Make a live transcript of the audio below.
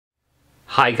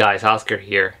Hi guys, Oscar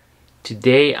here.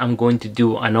 Today I'm going to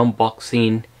do an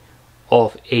unboxing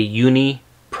of a UNI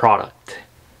product.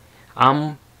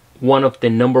 I'm one of the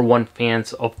 #1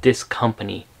 fans of this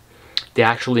company. They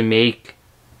actually make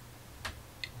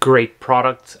great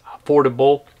products,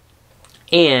 affordable,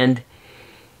 and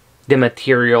the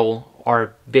material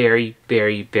are very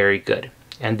good.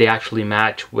 And they actually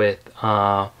match with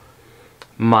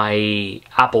my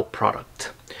Apple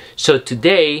product. So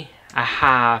today I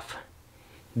have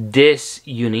this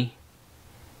UNI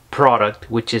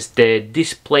product, which is the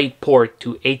display port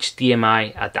to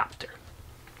HDMI adapter.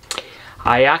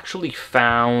 I actually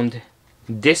found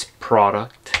this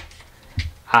product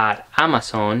at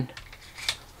Amazon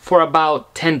for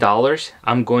about $10.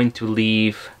 I'm going to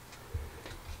leave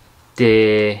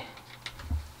the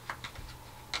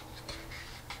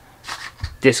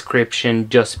description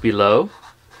just below.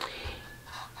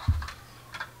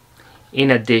 In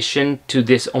addition to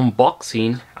this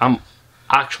unboxing, I'm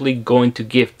actually going to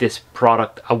give this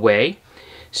product away.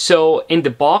 So in the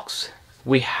box,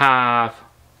 we have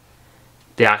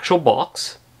the actual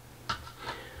box.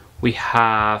 We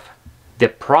have the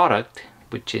product,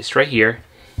 which is right here,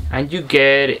 and you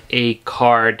get a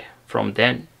card from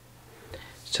them.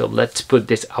 So let's put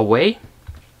this away.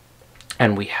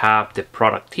 And we have the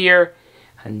product here,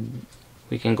 and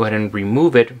we can go ahead and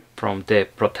remove it from the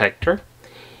protector.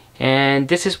 And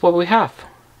this is what we have,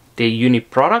 the UNI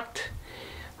product.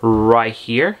 Right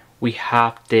here we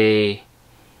have the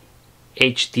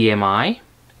HDMI,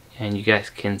 and you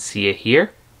guys can see it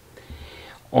here.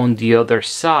 On the other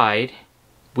side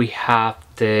we have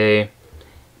the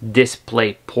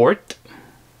display port,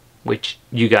 which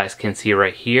you guys can see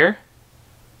right here.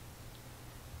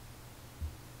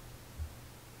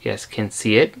 You guys can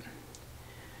see it.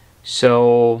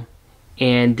 So,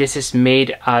 and this is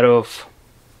made out of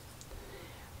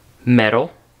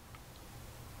metal.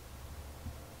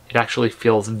 It actually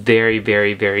feels very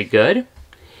good.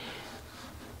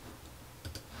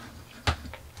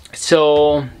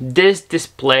 So this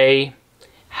display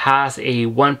has a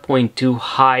 1.2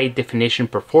 high definition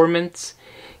performance.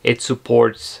 It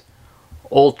supports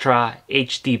Ultra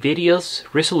HD videos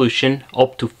resolution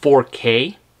up to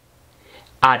 4K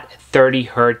at 30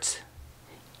 Hz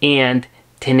and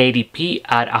 1080p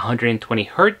at 120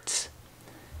 Hz.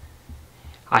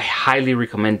 I highly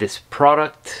recommend this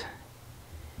product,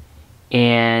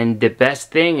 and the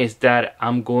best thing is that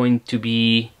I'm going to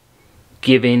be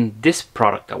giving this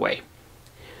product away.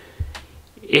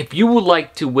 If you would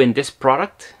like to win this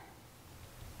product,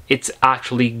 it's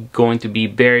actually going to be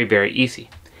very easy.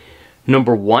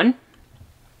 #1,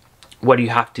 what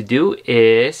you have to do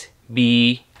is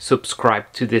be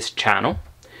subscribed to this channel.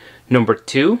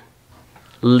 #2,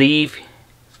 leave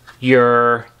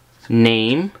your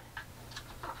name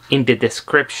in the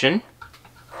description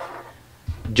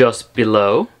just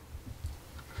below,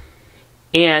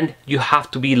 and you have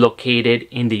to be located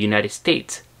in the United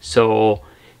States. So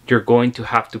you're going to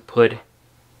have to put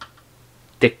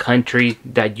the country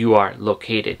that you are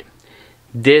located.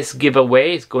 This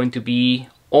giveaway is going to be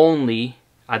only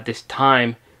at this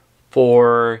time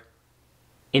for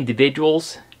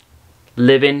individuals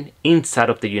living inside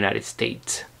of the United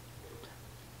States,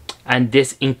 and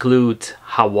this includes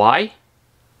Hawaii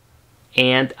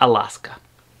and Alaska.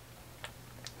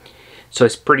 So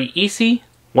it's pretty easy.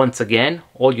 Once again,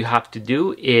 all you have to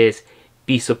do is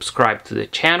be subscribed to the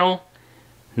channel.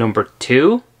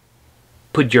 #2,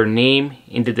 put your name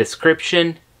in the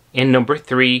description. And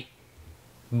 #3,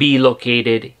 be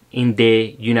located in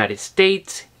the United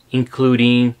States,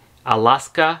 including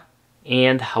Alaska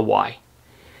and Hawaii.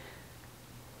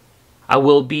 I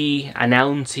will be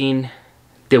announcing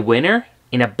the winner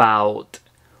in about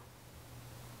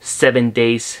 7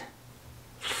 days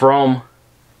from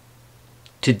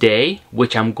today,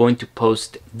 which I'm going to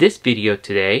post this video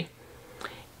today,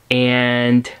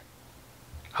 and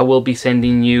I will be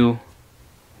sending you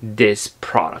this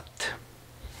product.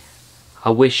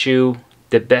 I wish you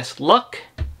the best luck,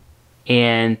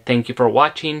 and thank you for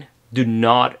watching. Do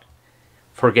not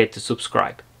forget to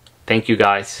subscribe. Thank you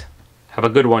guys. Have a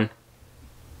good one.